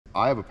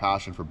I have a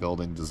passion for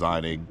building,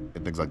 designing,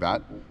 and things like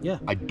that. Yeah.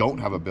 I don't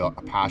have a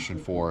passion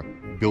for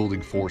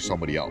building for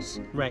somebody else.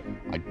 Right.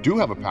 I do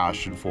have a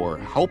passion for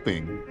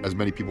helping as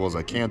many people as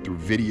I can through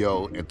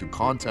video and through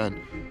content,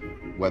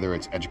 whether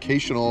it's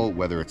educational,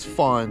 whether it's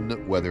fun,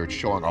 whether it's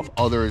showing off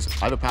others.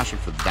 I have a passion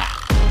for that.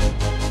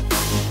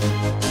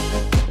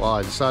 Well,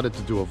 I decided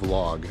to do a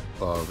vlog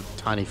of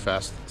Tiny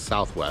Fest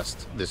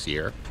Southwest this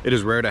year. It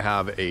is rare to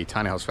have a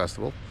tiny house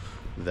festival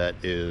that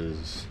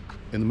is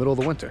in the middle of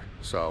the winter.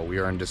 So we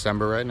are in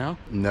December right now.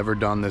 Never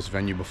done this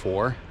venue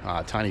before.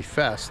 Tiny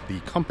Fest, the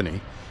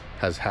company,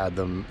 has had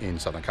them in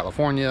Southern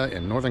California,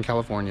 in Northern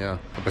California,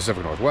 the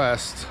Pacific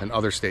Northwest, and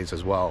other states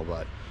as well,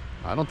 but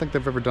I don't think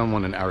they've ever done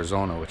one in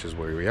Arizona, which is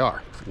where we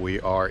are. We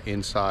are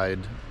inside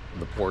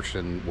the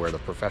portion where the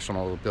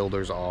professional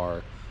builders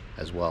are,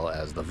 as well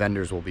as the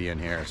vendors will be in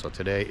here. So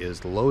today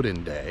is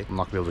load-in day. I'm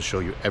not gonna be able to show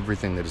you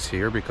everything that is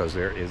here because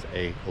there is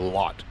a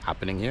lot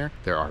happening here.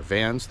 There are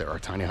vans, there are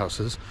tiny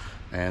houses,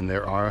 and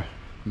there are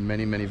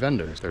many, many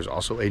vendors. There's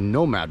also a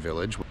nomad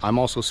village. I'm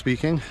also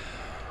speaking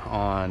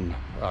on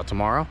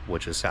tomorrow,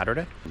 which is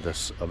Saturday.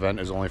 This event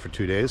is only for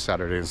 2 days,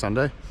 Saturday and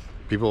Sunday.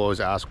 People always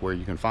ask where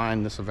you can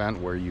find this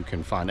event, where you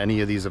can find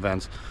any of these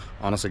events.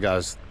 Honestly,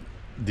 guys,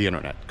 the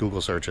internet,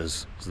 Google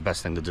searches is the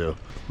best thing to do.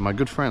 My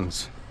good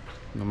friends,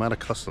 Nomadic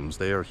Customs,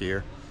 they are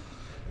here.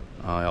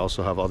 I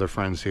also have other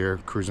friends here.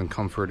 Cruise and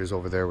Comfort is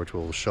over there, which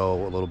we'll show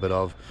a little bit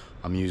of.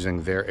 I'm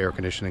using their air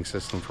conditioning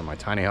system for my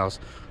tiny house.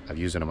 I've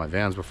used it in my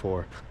vans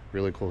before.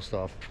 Really cool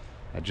stuff.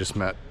 I just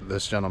met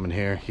this gentleman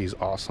here. He's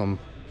awesome.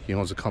 He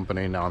owns a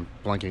company. Now I'm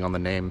blanking on the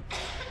name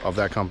of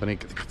that company. I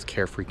think it's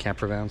Carefree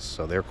Camper Vans,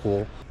 so they're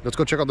cool. Let's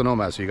go check out the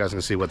Nomad so you guys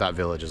can see what that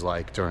village is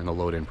like during the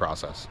load-in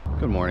process.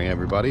 Good morning,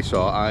 everybody.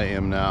 So I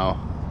am now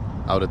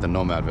out at the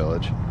Nomad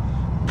Village.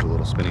 Do a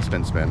little spinny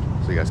spin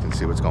so you guys can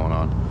see what's going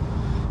on.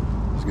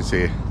 As you can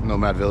see,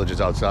 Nomad Village is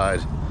outside.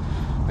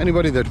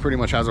 Anybody that pretty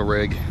much has a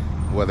rig,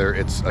 whether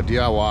it's a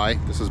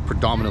DIY, this is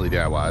predominantly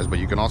DIYs, but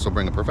you can also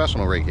bring a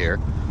professional rig here.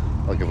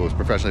 Like if it was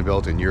professionally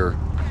built and you're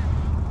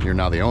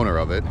now the owner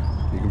of it,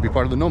 you can be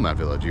part of the Nomad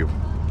Village.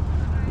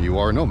 You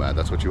are a nomad,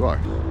 that's what you are.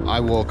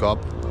 I woke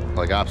up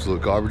like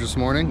absolute garbage this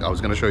morning. I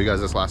was gonna show you guys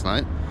this last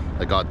night.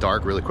 It got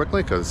dark really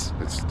quickly because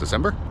it's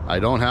December. I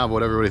don't have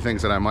what everybody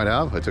thinks that I might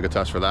have. I took a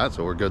test for that,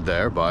 so we're good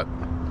there, but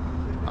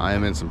I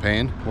am in some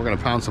pain. We're gonna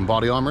pound some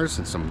body armors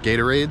and some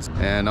Gatorades,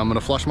 and I'm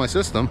gonna flush my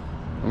system,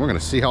 and we're gonna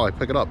see how I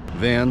pick it up.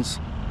 Vans,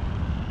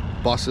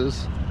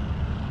 buses,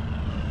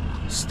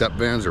 step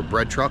vans or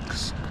bread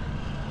trucks,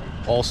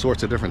 all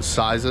sorts of different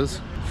sizes,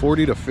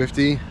 40 to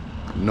 50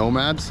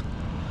 nomads,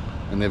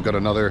 and they've got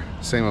another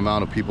same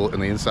amount of people in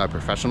the inside,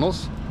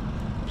 professionals,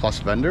 plus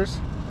vendors.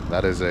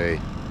 That is a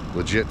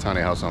legit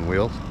tiny house on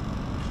wheels.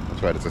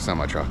 That's right, it's a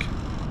semi-truck.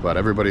 But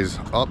everybody's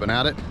up and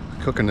at it,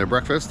 cooking their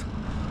breakfast.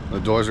 The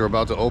doors are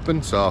about to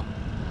open, so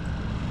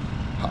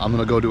I'm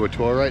gonna go do a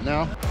tour right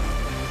now.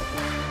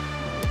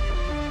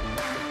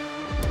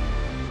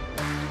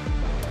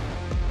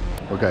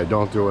 Okay,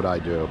 don't do what I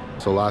do.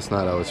 So last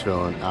night I was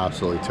feeling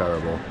absolutely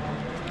terrible.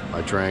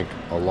 I drank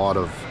a lot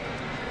of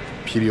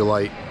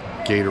Pedialyte,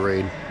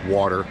 Gatorade,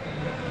 water.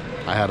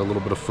 I had a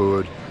little bit of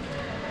food,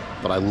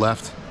 but I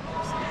left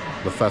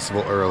the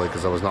festival early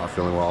because I was not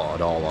feeling well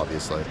at all,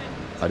 obviously.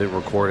 I didn't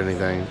record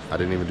anything. I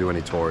didn't even do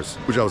any tours,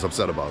 which I was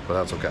upset about, but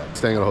that's okay.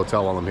 Staying at a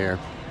hotel while I'm here,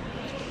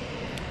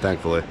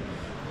 thankfully.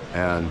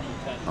 And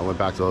I went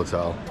back to the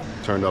hotel,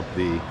 turned up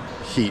the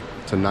heat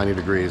to 90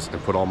 degrees and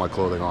put all my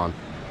clothing on,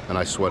 and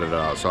I sweated it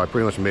out. So I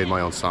pretty much made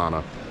my own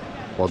sauna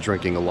while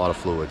drinking a lot of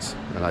fluids,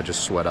 and I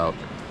just sweat out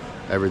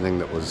everything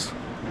that was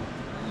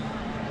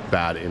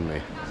bad in me.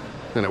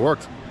 And it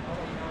worked.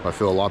 I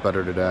feel a lot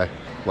better today.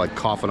 Like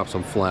coughing up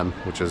some phlegm,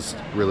 which is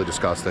really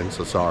disgusting,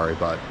 so sorry,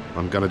 but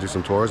I'm gonna do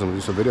some tours and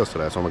do some videos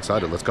today, so I'm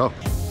excited. Let's go.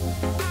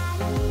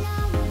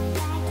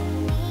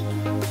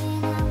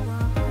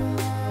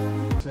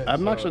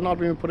 I'm actually not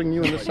even putting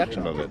you in this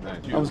section of it.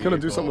 I was gonna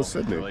do something with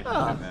Sydney.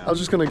 I was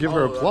just gonna give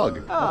her a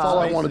plug. That's all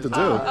I wanted to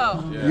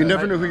do. You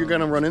never knew who you're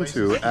gonna run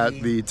into at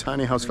the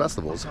tiny house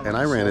festivals, and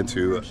I ran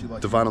into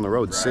Divine on the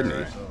Road,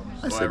 Sydney.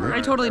 Hi, Sydney. I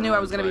totally knew I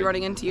was going to be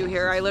running into you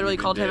here. I literally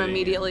called him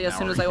immediately as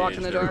soon as I walked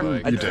in the door.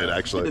 You did,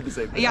 actually.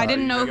 Yeah, I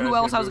didn't know who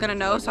else I was going to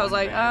know, so I was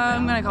like,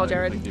 I'm going to call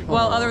Jarrod.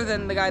 Well, other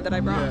than the guy that I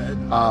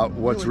brought.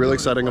 What's really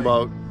exciting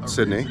about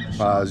Sydney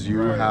is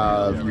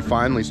you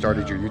finally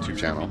started your YouTube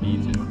channel.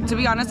 To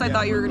be honest, I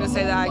thought you were going to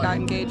say that I got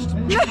engaged.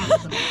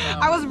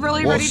 I was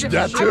really ready to.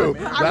 That too.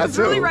 I was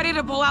really ready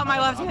to pull out my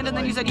left hand, and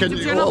then you said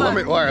YouTube channel.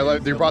 Well,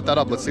 you brought that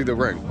up. Let's see the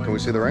ring. Can we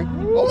see the ring?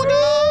 Oh my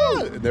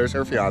God! There's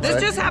her fiance.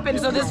 This just happened,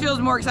 so this feels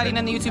more exciting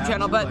than the YouTube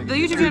channel. But the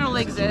YouTube channel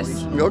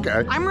exists.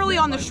 Okay. I'm really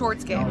on the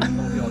shorts game.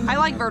 I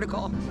like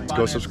vertical.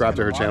 Go subscribe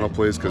to her channel,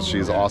 please, because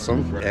she's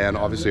awesome, and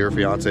obviously her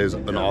fiance is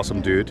an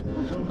awesome dude.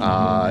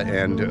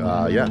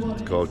 Yeah,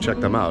 go check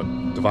them out.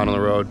 Divine on the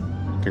Road,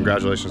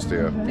 congratulations to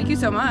you. Thank you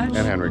so much. And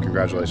Henry,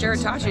 congratulations.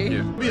 Jarrod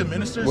Tocci. Be a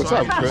minister. What's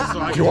up, Chris?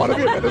 Do you want to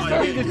be a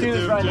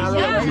minister?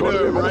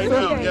 Right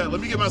now. Yeah,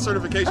 let me get my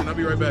certification. I'll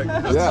be right back.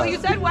 Yeah. Well, you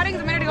said weddings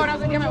a minute ago, and I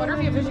was like, damn, I wonder if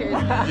he officiated.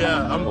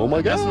 Yeah. Oh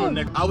my God.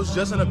 I was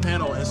just in a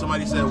panel, and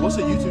somebody said, "What's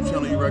a YouTube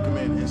channel you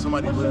recommend?" And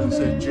somebody literally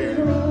said,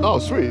 "Jarrod." Oh,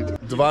 sweet.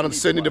 Devon and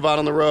Sydney, Devon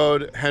on the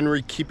road.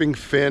 Henry keeping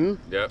Finn.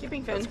 Yep.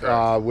 Keeping Finn.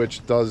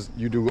 Which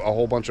you do a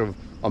whole bunch of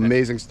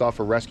amazing stuff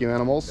for rescue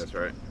animals. That's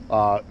right.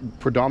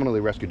 Predominantly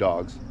rescue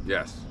dogs,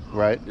 yes.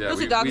 right? Yeah,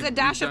 Those are dogs, a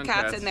dash of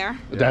cats in there.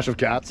 A dash of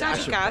cats.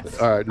 Dash of cats.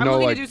 All right, I'm no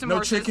looking like to do some No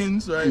horses.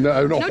 chickens, right?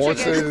 no No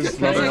horses. chickens.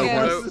 nothing No like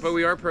chickens. horses. But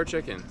we are pro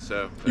chicken,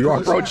 so. You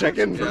are pro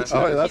chicken. Yeah.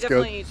 Oh, yeah, that's He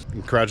good. definitely-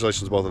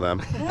 Congratulations, both of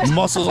them.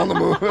 Muscles on the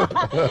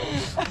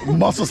move.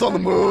 Muscles on the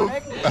move.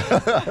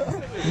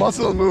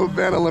 Muscle on the move.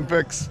 Van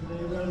Olympics.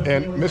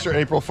 And Mr.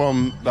 April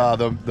from the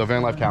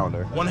VanLife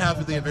calendar. One half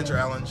of the Adventure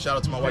Allen. Shout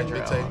out to my wife,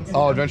 Big Tay.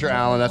 Oh, Adventure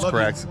Allen. That's Love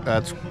correct.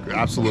 That's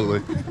absolutely.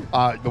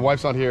 The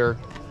wife's not here.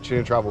 She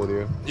didn't travel with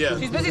you. Yeah.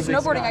 She's busy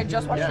snowboarding. I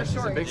just watched her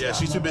story. Yeah,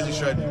 she's too busy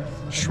shredding.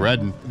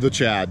 Shredding. The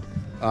Chad.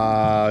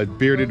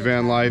 Bearded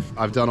Van Life.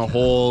 I've done a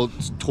whole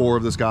tour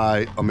of this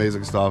guy.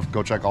 Amazing stuff.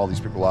 Go check all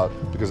these people out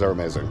because they're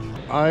amazing.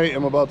 I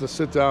am about to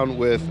sit down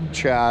with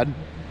Chad.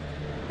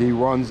 He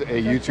runs a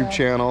YouTube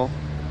channel.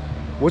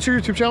 What's your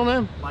YouTube channel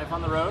name? Life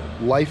on the Road.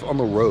 Life on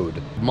the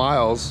Road.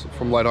 Miles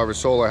from Light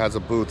Harvest Solar has a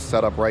booth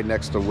set up right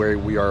next to where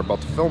we are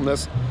about to film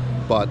this.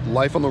 But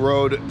Life on the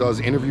Road does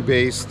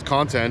interview-based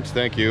content,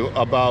 thank you,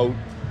 about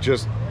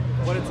just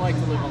What it's like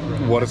to live on the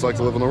road. what it's like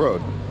to live on the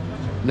road.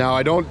 Now,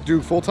 I don't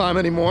do full-time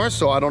anymore,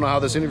 so I don't know how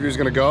this interview is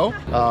going to go.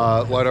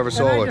 Light Harvest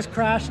And Solar. I just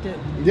crashed it.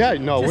 Yeah,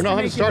 no, just we're not to having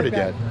make it started look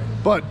yet.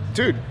 bad. But,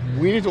 dude,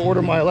 we need to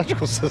order my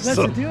electrical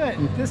system. Let's do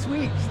it this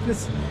week.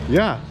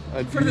 Yeah.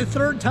 For the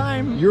third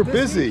time. You're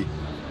this busy. week.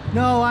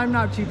 No, I'm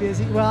not too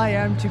busy. Well, I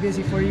am too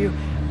busy for you,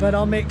 but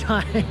I'll make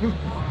time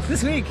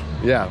this week.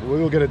 Yeah, we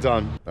will get it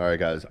done. All right,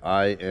 guys,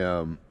 I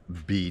am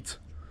beat.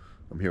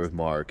 I'm here with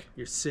Mark.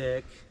 You're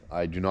sick.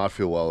 I do not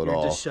feel well at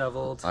all. You're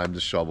disheveled. I'm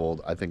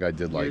disheveled. I think I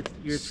did like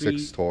You're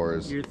 6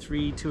 tours. You're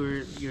three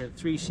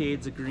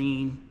shades of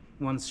green,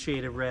 one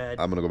shade of red.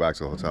 I'm gonna go back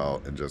to the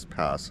hotel and just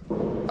pass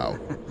out.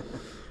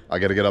 I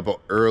gotta get up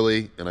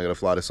early and I gotta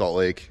fly to Salt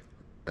Lake.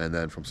 And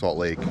then from Salt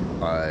Lake,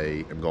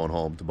 I am going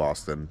home to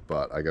Boston,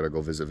 but I gotta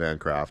go visit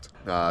Vancraft.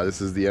 This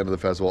is the end of the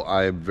festival.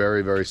 I am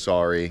very, very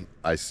sorry.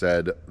 I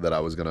said that I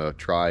was gonna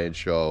try and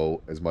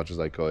show as much as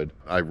I could.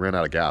 I ran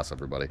out of gas,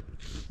 everybody.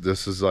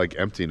 This is like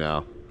empty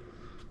now.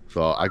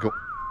 So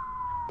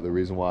the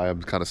reason why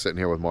I'm kind of sitting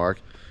here with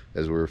Mark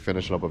is we were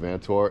finishing up a van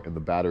tour and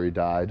the battery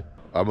died.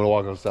 I'm gonna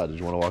walk outside. Did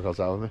you wanna walk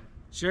outside with me?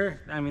 Sure.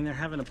 I mean, they're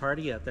having a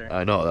party out there.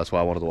 I know, that's why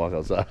I wanted to walk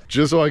outside.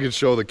 Just so I could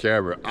show the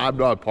camera. I'm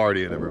not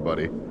partying,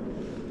 everybody.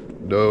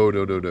 No.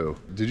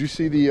 Did you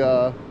see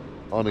the,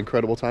 on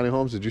Incredible Tiny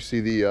Homes, did you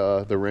see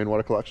the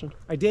rainwater collection?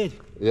 I did.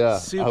 Yeah.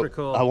 Super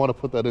cool. I want to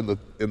put that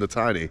in the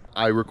tiny.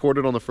 I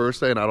recorded on the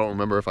first day and I don't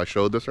remember if I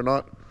showed this or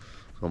not.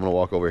 So I'm gonna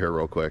walk over here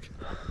real quick.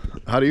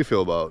 How do you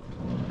feel about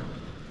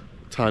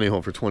tiny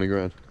home for 20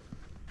 grand?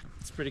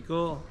 It's pretty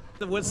cool.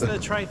 What's the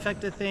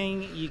trifecta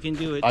thing? You can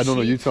do it. I don't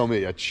know, cheap you tell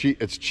me.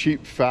 It's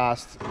cheap,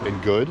 fast,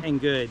 and good.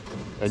 and good.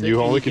 And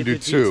you only can do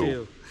get to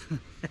two.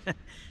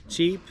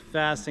 Cheap,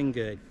 fast, and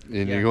good.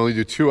 And Yeah. you can only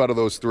do 2 out of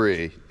those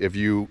 3. If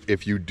you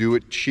do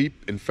it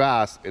cheap and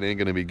fast, it ain't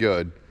gonna be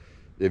good.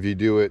 If you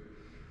do it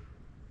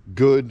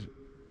good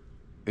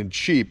and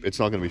cheap, it's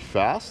not gonna be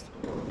fast.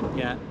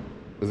 Yeah.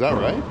 Is that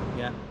right?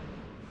 Yeah.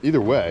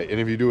 Either way, and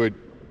if you do it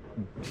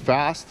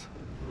fast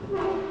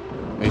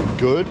and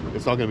good,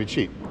 it's not gonna be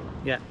cheap.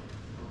 Yeah.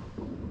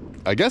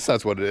 I guess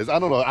that's what it is. I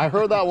don't know. I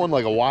heard that one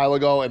like a while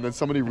ago, and then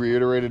somebody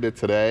reiterated it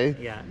today.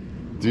 Yeah.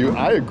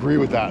 I agree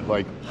with that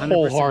like 100%.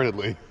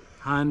 wholeheartedly.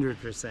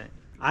 100%.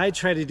 I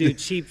try to do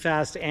cheap,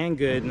 fast, and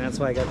good, and that's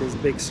why I got these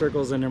big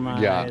circles under my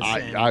Yeah,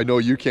 eyes. and- I know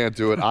you can't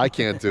do it. I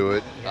can't do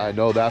it. I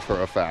know that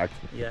for a fact.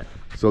 Yeah.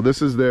 So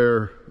this is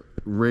their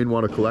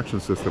rainwater collection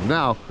system.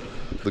 Now,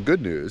 the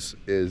good news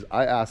is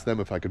I asked them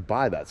if I could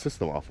buy that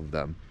system off of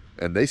them,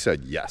 and they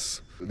said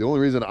yes. The only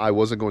reason I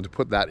wasn't going to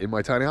put that in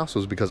my tiny house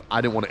was because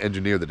I didn't want to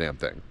engineer the damn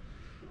thing.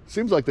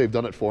 Seems like they've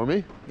done it for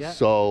me. Yeah.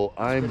 So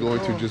I'm going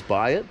to just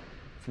buy it.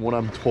 From what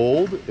I'm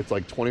told, it's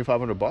like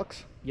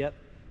 $2,500. Yep.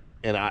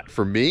 And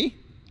for me,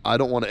 I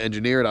don't want to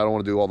engineer it. I don't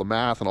want to do all the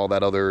math and all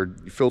that other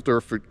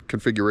filter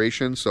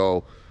configuration.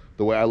 So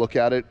the way I look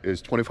at it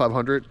is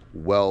 $2,500,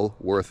 well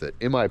worth it,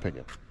 in my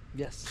opinion.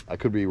 Yes. I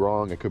could be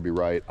wrong, I could be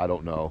right, I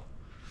don't know.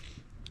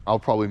 I'll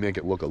probably make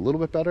it look a little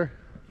bit better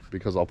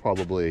because I'll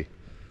probably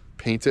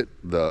paint it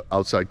the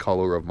outside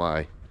color of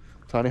my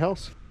tiny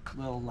house.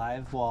 Little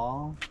live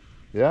wall.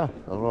 Yeah,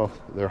 I don't know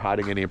if they're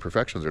hiding any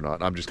imperfections or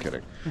not. I'm just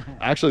kidding.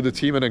 Actually, the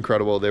team at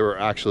Incredible, they were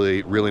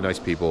actually really nice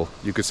people.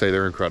 You could say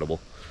they're incredible.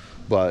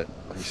 But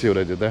you see what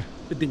I did there?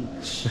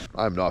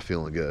 I'm not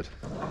feeling good.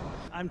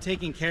 I'm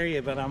taking care of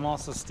you, but I'm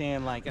also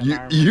staying like an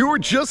arm. You were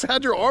just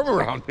had your arm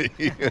around me.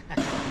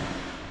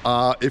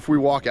 If we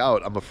walk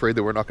out, I'm afraid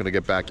that we're not going to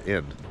get back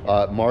in.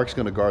 Mark's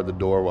going to guard the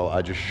door while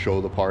I just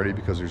show the party,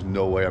 because there's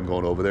no way I'm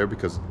going over there,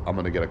 because I'm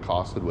going to get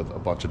accosted with a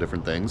bunch of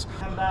different things.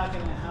 I'm back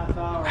in a half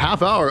hour.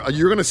 Half hour?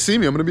 You're going to see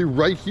me. I'm going to be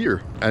right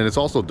here. And it's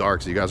also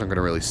dark, so you guys aren't going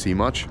to really see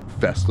much.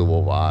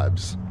 Festival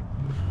vibes.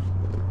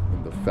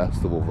 The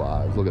festival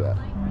vibes. Look at that.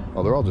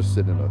 Oh, they're all just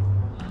sitting in a...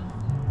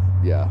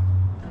 Yeah.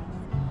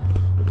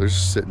 They're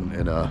just sitting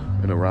in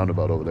a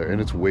roundabout over there, and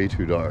it's way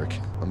too dark.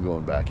 I'm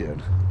going back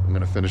in. I'm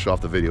gonna finish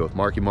off the video with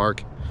Marky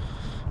Mark.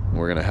 And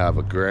we're gonna have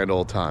a grand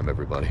old time,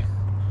 everybody.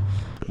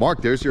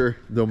 Mark, there's your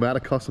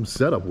Nomadic custom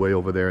setup way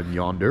over there in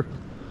yonder.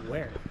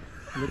 Where?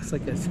 It looks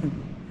like a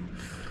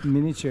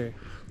miniature.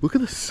 Look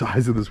at the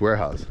size of this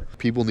warehouse.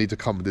 People need to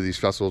come to these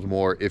festivals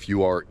more if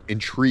you are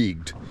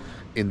intrigued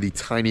in the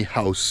tiny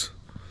house,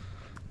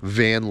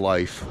 van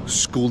life,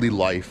 schooly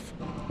life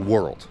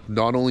world.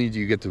 Not only do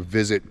you get to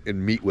visit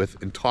and meet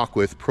with and talk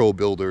with pro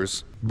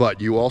builders,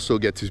 but you also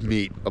get to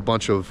meet a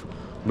bunch of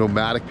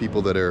nomadic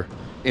people that are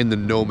in the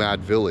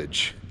Nomad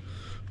Village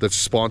that's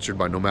sponsored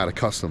by Nomadic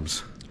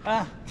Customs.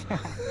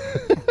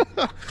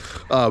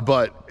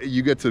 But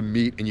you get to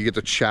meet and you get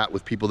to chat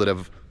with people that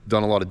have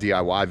done a lot of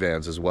DIY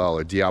vans as well,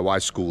 or DIY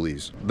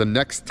schoolies. The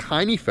next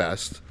Tiny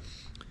Fest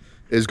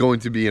is going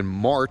to be in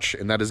March,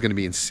 and that is going to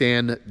be in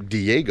San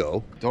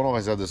Diego. Don't know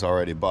if I said this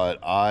already, but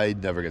I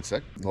never get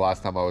sick. The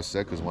last time I was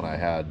sick was when I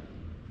had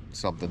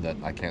something that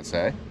I can't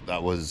say.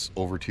 That was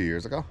over 2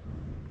 years ago.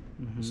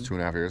 It was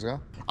 2.5 years ago.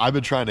 I've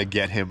been trying to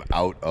get him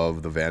out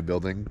of the van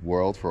building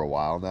world for a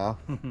while now.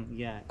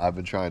 Yeah. I've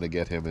been trying to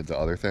get him into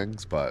other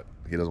things, but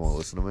he doesn't want to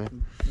listen to me.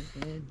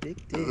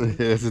 Addicting.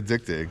 It's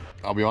addicting.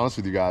 I'll be honest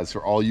with you guys,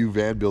 for all you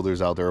van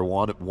builders out there,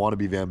 want to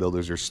be van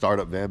builders or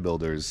startup van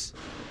builders,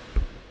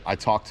 I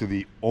talked to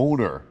the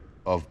owner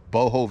of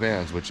Boho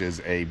Vans, which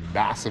is a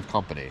massive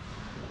company,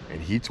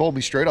 and he told me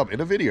straight up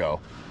in a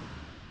video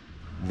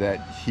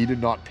that he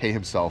did not pay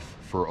himself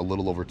for a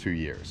little over 2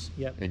 years.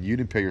 Yep. And you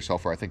didn't pay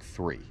yourself for, I think,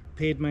 3.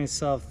 Paid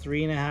myself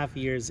 3.5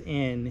 years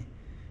in,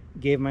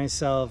 gave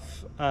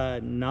myself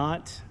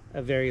not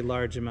a very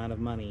large amount of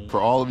money. For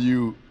all of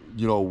you,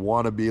 you know,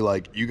 want to be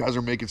like, you guys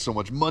are making so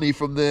much money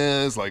from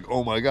this, like,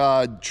 oh my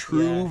God,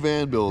 true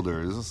van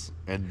builders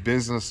and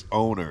business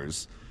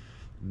owners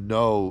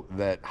know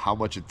that how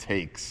much it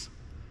takes,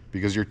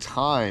 because your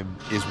time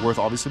is worth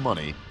obviously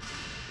money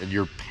and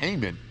your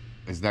payment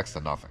is next to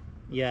nothing.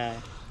 Yeah.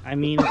 I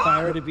mean, if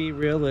I were to be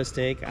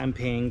realistic, I'm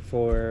paying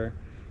for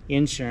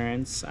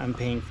insurance, I'm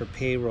paying for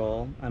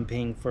payroll, I'm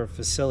paying for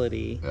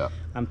facility,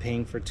 I'm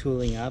paying for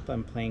tooling up,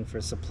 I'm paying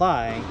for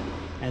supply,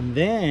 and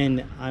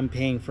then I'm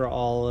paying for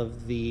all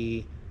of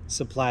the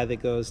supply that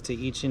goes to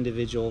each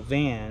individual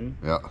van.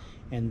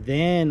 And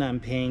then I'm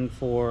paying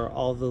for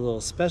all the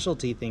little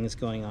specialty things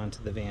going on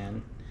to the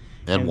van.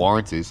 And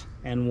warranties.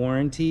 And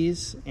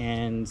warranties.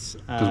 And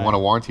because when a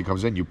warranty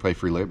comes in, you pay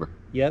free labor.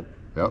 Yep.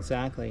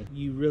 Exactly.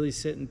 You really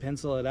sit and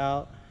pencil it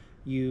out.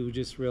 You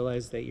just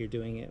realize that you're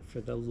doing it for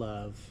the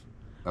love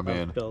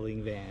of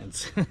building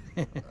vans.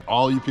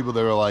 All you people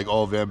that are like,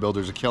 oh, van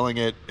builders are killing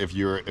it. If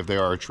they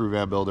are a true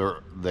van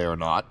builder, they are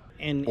not.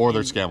 Or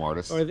they're scam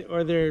artists.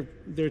 Or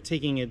they're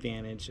taking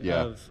advantage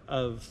of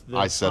the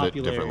I said popularity.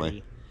 it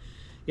differently.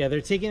 Yeah,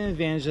 they're taking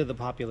advantage of the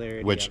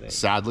popularity Which, of it.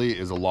 sadly,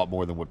 is a lot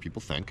more than what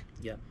people think.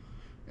 Yeah.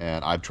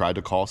 And I've tried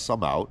to call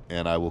some out,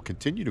 and I will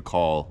continue to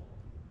call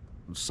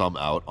some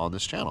out on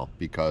this channel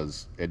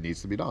because it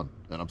needs to be done.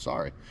 And I'm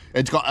sorry.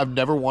 I've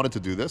never wanted to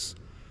do this,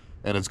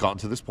 and it's gotten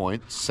to this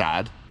point.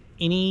 Sad.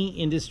 Any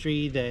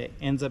industry that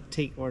ends up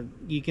or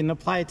you can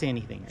apply it to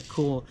anything.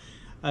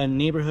 A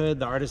neighborhood,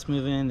 the artists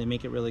move in, they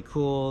make it really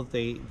cool.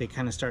 They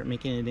kind of start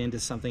making it into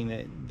something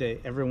that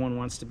everyone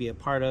wants to be a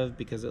part of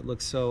because it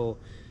looks so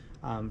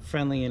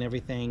friendly and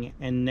everything.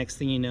 And next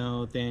thing you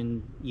know,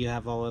 then you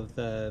have all of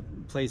the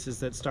places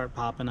that start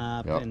popping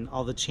up and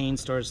all the chain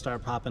stores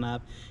start popping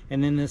up.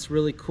 And then this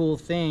really cool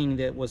thing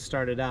that was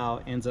started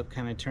out ends up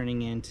kind of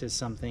turning into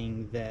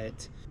something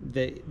that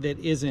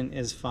isn't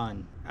as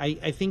fun.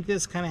 I think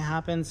this kind of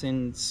happens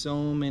in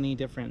so many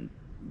different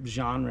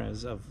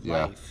genres of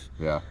life.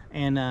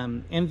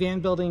 And van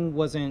building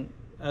wasn't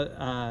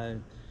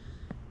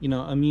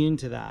immune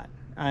to that.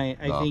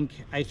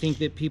 I think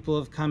that people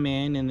have come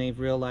in and they've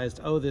realized,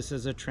 oh, this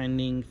is a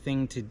trending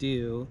thing to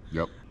do.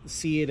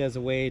 See it as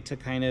a way to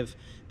kind of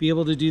be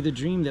able to do the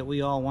dream that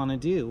we all want to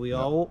do. We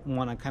all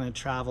want to kind of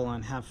travel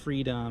and have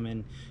freedom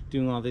and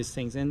doing all these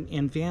things.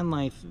 And van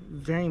life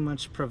very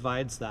much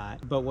provides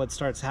that. But what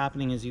starts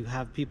happening is you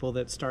have people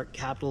that start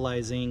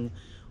capitalizing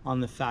on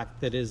the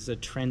fact that is a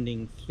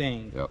trending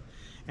thing.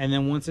 And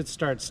then once it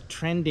starts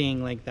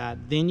trending like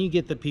that, then you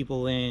get the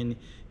people in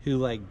who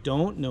like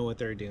don't know what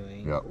they're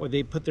doing, or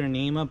they put their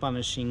name up on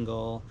a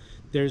shingle.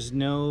 There's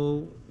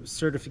no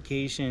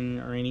certification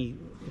or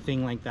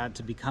anything like that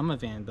to become a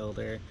van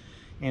builder.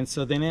 And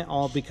so then it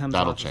all becomes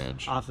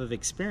off of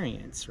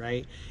experience,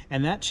 right?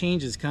 And that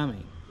change is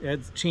coming.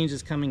 That change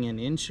is coming in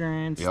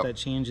insurance, that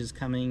change is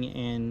coming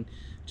in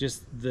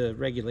just the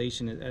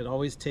regulation. It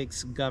always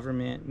takes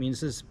government,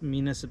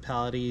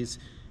 municipalities,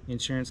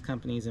 insurance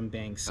companies and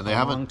banks And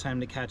a long time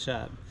to catch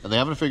up. And they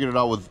haven't figured it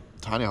out with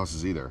tiny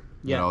houses either.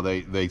 Yeah. You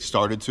know, they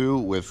started to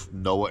with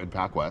NOAA and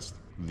PacWest.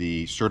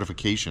 The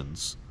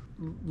certifications.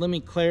 Let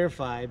me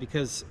clarify,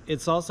 because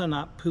it's also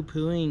not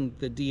poo-pooing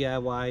the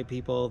DIY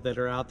people that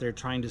are out there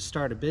trying to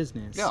start a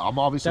business. Yeah, I'm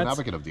obviously an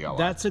advocate of DIY.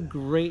 That's a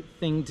great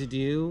thing to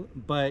do,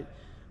 but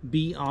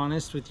be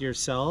honest with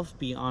yourself,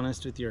 be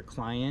honest with your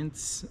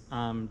clients,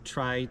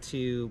 try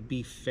to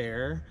be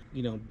fair.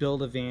 You know,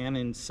 build a van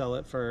and sell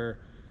it for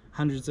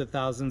hundreds of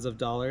thousands of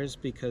dollars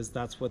because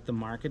that's what the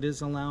market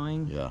is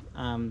allowing. Yeah.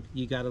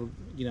 You got to,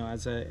 you know,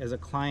 as a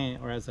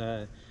client or as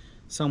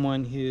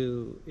someone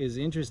who is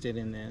interested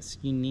in this,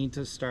 you need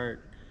to start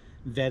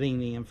vetting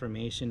the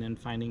information and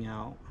finding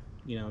out,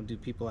 you know, do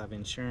people have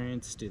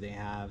insurance? Do they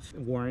have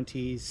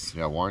warranties?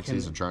 Yeah,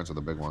 warranties, insurance are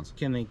the big ones.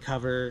 Can they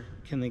cover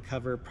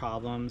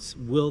problems?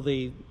 Will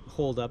they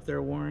hold up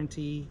their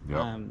warranty?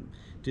 Yep.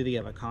 Do they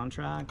have a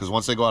contract? Because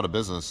once they go out of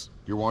business,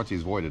 your warranty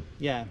is voided.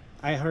 Yeah,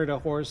 I heard a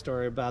horror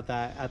story about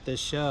that at this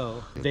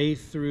show. They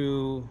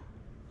threw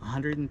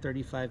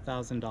 $135,000.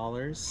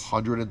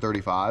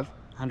 $135?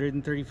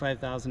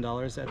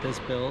 $135,000 at this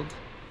build,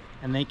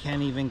 and they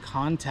can't even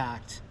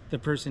contact the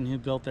person who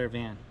built their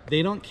van.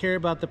 They don't care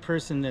about the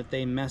person that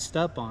they messed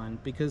up on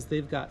because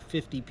they've got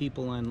 50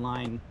 people in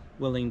line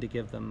willing to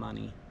give them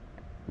money.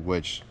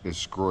 Which is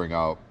screwing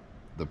out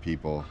the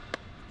people.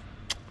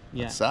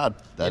 Yeah. That's sad.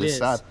 That is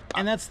sad.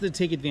 And that's the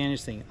take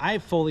advantage thing. I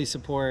fully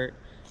support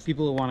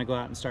people who want to go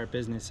out and start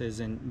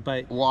businesses,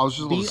 but well, I was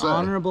just be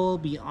honorable,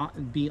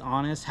 be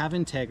honest, have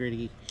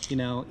integrity, you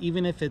know,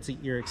 even if it's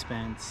at your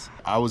expense.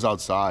 I was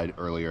outside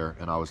earlier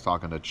and I was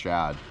talking to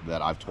Chad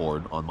that I've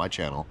toured on my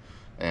channel,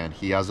 and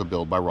he has a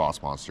build by Ross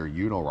Monster.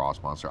 You know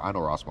Ross Monster, I know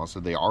Ross Monster.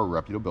 They are a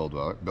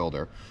reputable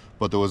builder,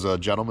 but there was a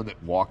gentleman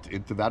that walked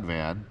into that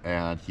van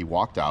and he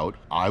walked out.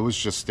 I was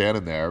just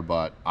standing there,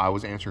 but I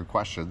was answering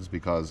questions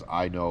because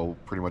I know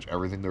pretty much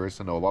everything there is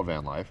to know about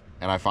van life.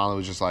 And I finally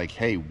was just like,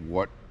 hey,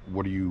 what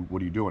are you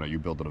doing? Are you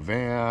building a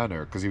van?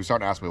 Or because he was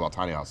starting to ask me about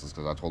tiny houses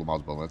because I told him I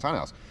was building a tiny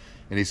house.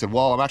 And he said,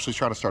 well, I'm actually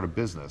trying to start a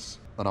business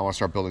and I want to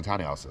start building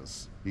tiny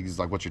houses. He's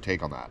like, what's your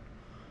take on that?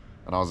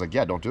 And I was like,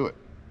 yeah, don't do it.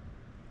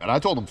 And I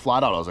told him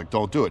flat out, I was like,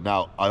 don't do it.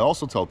 Now, I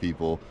also tell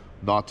people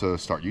not to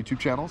start YouTube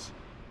channels.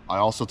 I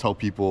also tell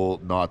people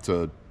not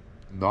to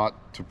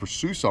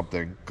pursue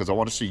something because I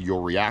want to see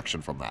your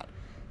reaction from that.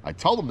 I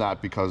tell them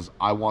that because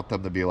I want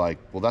them to be like,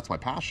 well, that's my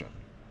passion.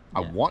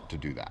 I want to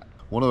do that.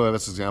 One of the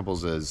best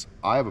examples is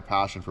I have a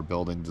passion for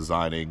building,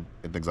 designing,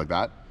 and things like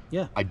that.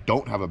 Yeah. I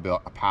don't have a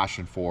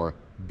passion for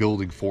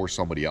building for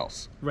somebody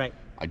else. Right.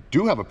 I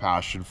do have a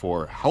passion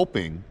for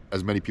helping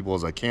as many people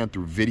as I can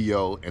through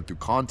video and through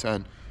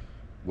content,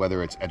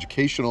 whether it's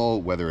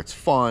educational, whether it's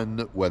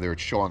fun, whether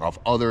it's showing off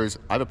others.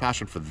 I have a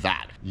passion for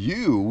that.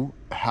 You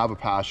have a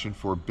passion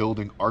for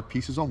building art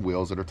pieces on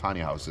wheels that are tiny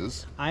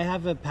houses. I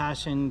have a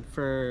passion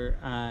for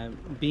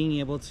being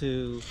able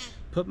to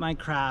put my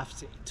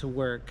craft to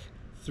work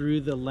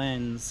through the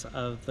lens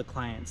of the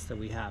clients that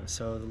we have.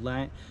 So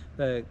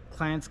the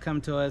clients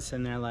come to us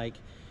and they're like,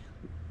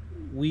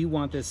 we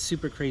want this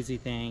super crazy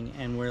thing,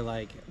 and we're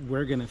like,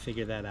 we're gonna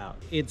figure that out.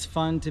 It's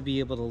fun to be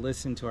able to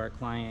listen to our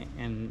client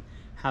and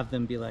have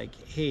them be like,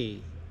 hey,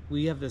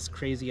 we have this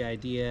crazy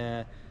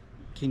idea,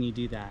 can you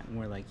do that? And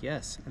we're like,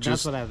 yes. And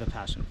that's what I have the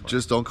passion for.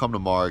 Just don't come to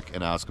Mark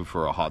and ask him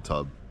for a hot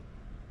tub.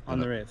 On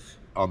the roof.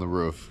 On the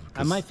roof.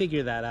 I might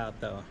figure that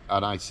out though.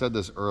 And I said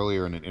this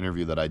earlier in an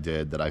interview that I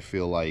did, that I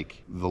feel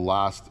like the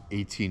last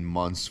 18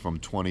 months from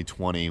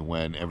 2020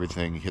 when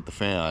everything hit the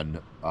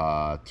fan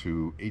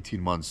to 18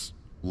 months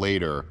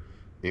later,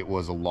 it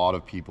was a lot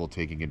of people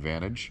taking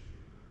advantage.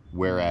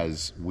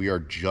 Whereas we are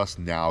just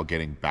now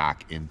getting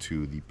back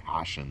into the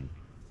passion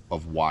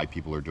of why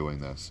people are doing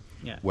this.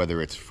 Yeah.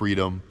 Whether it's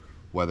freedom,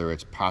 whether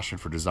it's passion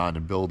for design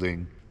and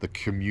building, the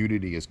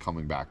community is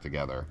coming back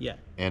together. Yeah.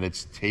 And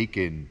it's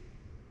taken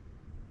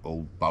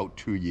about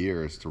 2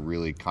 years to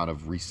really kind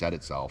of reset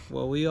itself.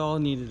 Well, we all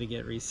needed to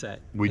get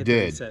reset. We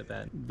did. Reset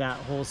that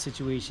whole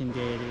situation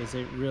did, is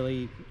it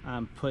really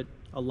put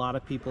a lot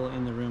of people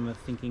in the room of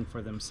thinking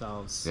for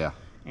themselves. Yeah.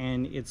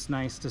 And it's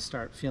nice to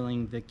start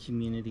feeling the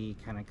community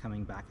kind of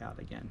coming back out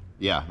again.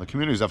 Yeah, the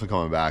community is definitely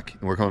coming back,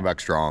 and we're coming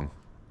back strong.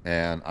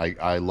 And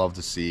I love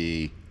to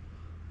see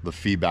the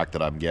feedback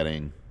that I'm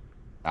getting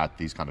at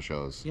these kind of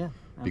shows. Yeah,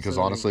 absolutely. Because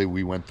honestly,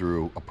 we went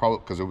through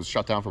because it was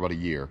shut down for about a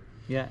year.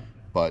 Yeah.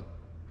 But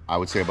I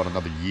would say about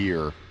another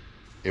year,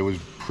 it was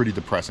pretty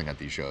depressing at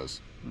these shows.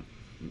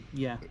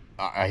 Yeah.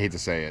 I hate to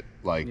say it,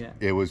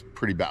 It was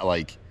pretty bad.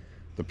 Like,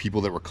 the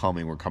people that were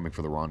coming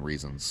for the wrong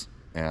reasons,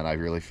 and I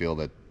really feel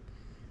that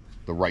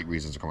the right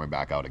reasons are coming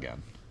back out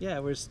again.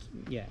 Yeah,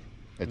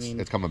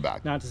 It's coming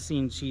back. Not to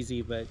seem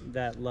cheesy, but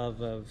that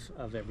love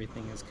of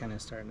everything is kind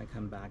of starting to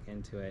come back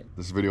into it.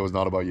 This video is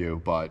not about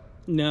you, but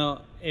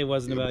no, it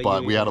wasn't about you.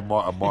 But we had a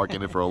Mark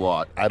in it for a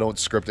lot. I don't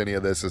script any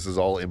of this. This is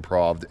all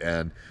improv,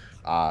 and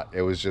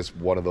it was just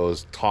one of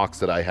those talks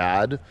that I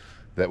had.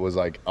 That was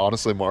like,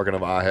 honestly, Mark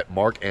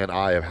and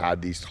I have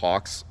had these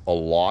talks a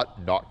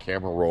lot, not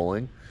camera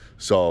rolling.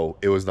 So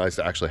it was nice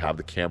to actually have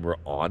the camera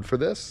on for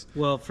this.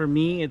 Well, for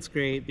me, it's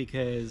great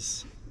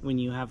because when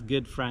you have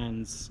good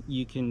friends,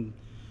 you can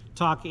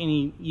talk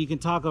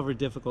over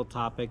difficult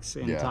topics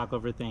and talk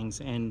over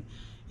things. And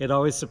it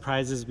always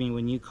surprises me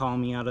when you call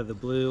me out of the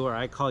blue or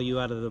I call you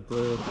out of the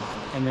blue,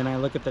 and then I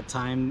look at the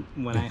time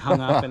when I hung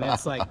up and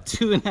it's like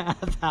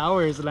 2.5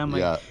 hours, and I'm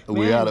like,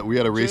 we had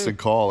a recent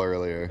call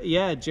earlier.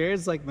 Yeah,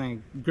 Jarrod's like my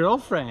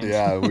girlfriend.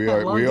 Yeah, we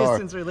are. Long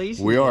distance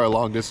relationship. We are a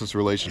long distance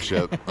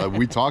relationship.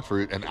 We talked for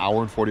an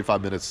hour and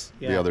 45 minutes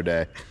the other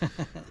day.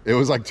 It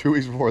was like 2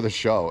 weeks before the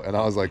show, and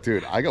I was like,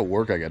 dude, I got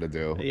work I got to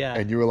do. Yeah.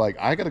 And you were like,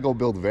 I got to go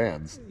build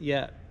vans.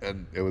 Yeah.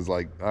 And it was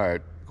like, all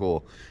right,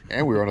 cool.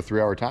 And we were on a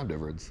 3-hour time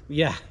difference.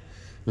 Yeah.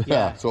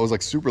 Yeah. So it was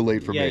like super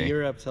late for me. Yeah, you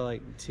were up till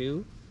like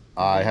 2?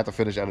 I had to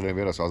finish editing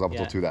video, so I was up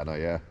until 2 that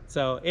night,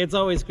 So it's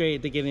always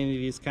great to get into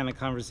these kind of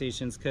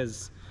conversations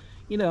because,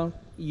 you know,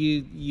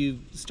 you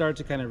start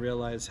to kind of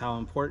realize how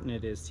important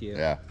it is to you.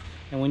 Yeah.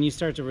 And when you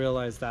start to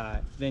realize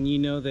that, then you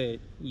know that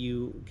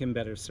you can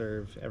better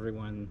serve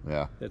everyone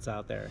that's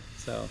out there.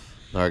 So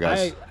all right,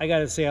 guys. I got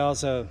to say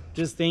also,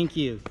 just thank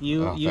you.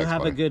 You thanks, have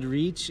buddy. a good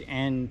reach,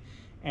 and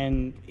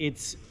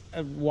it's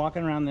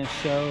walking around this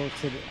show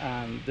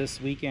this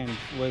weekend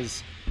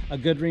was a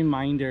good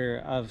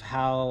reminder of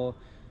how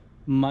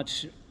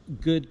much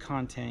good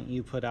content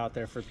you put out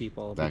there for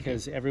people.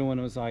 Because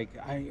everyone was like,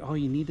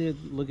 you need to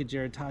look at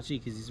Jarrod Tocci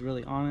because he's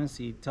really honest.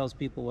 He tells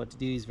people what to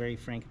do. He's very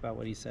frank about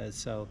what he says.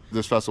 So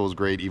this festival was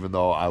great, even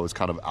though I was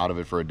kind of out of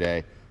it for a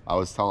day. I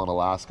was telling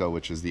Alaska,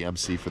 which is the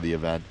MC for the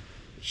event,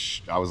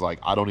 I was like,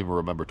 I don't even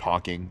remember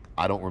talking.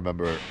 I don't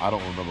remember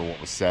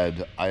what was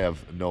said. I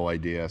have no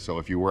idea. So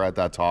if you were at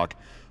that talk,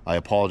 I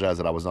apologize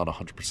that I was not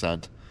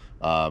 100%.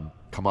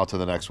 Come out to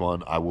the next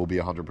one. I will be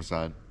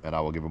 100%, and I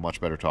will give a much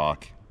better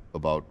talk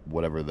about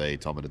whatever they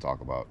tell me to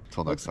talk about.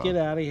 Till next time. Let's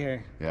get out of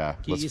here. Yeah,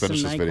 Get let's you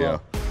finish some this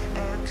video. NyQuil.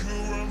 I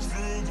could run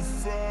through the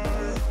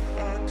fire,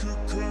 I could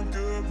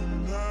conquer the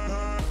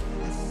night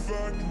if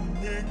I can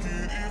make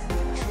it. If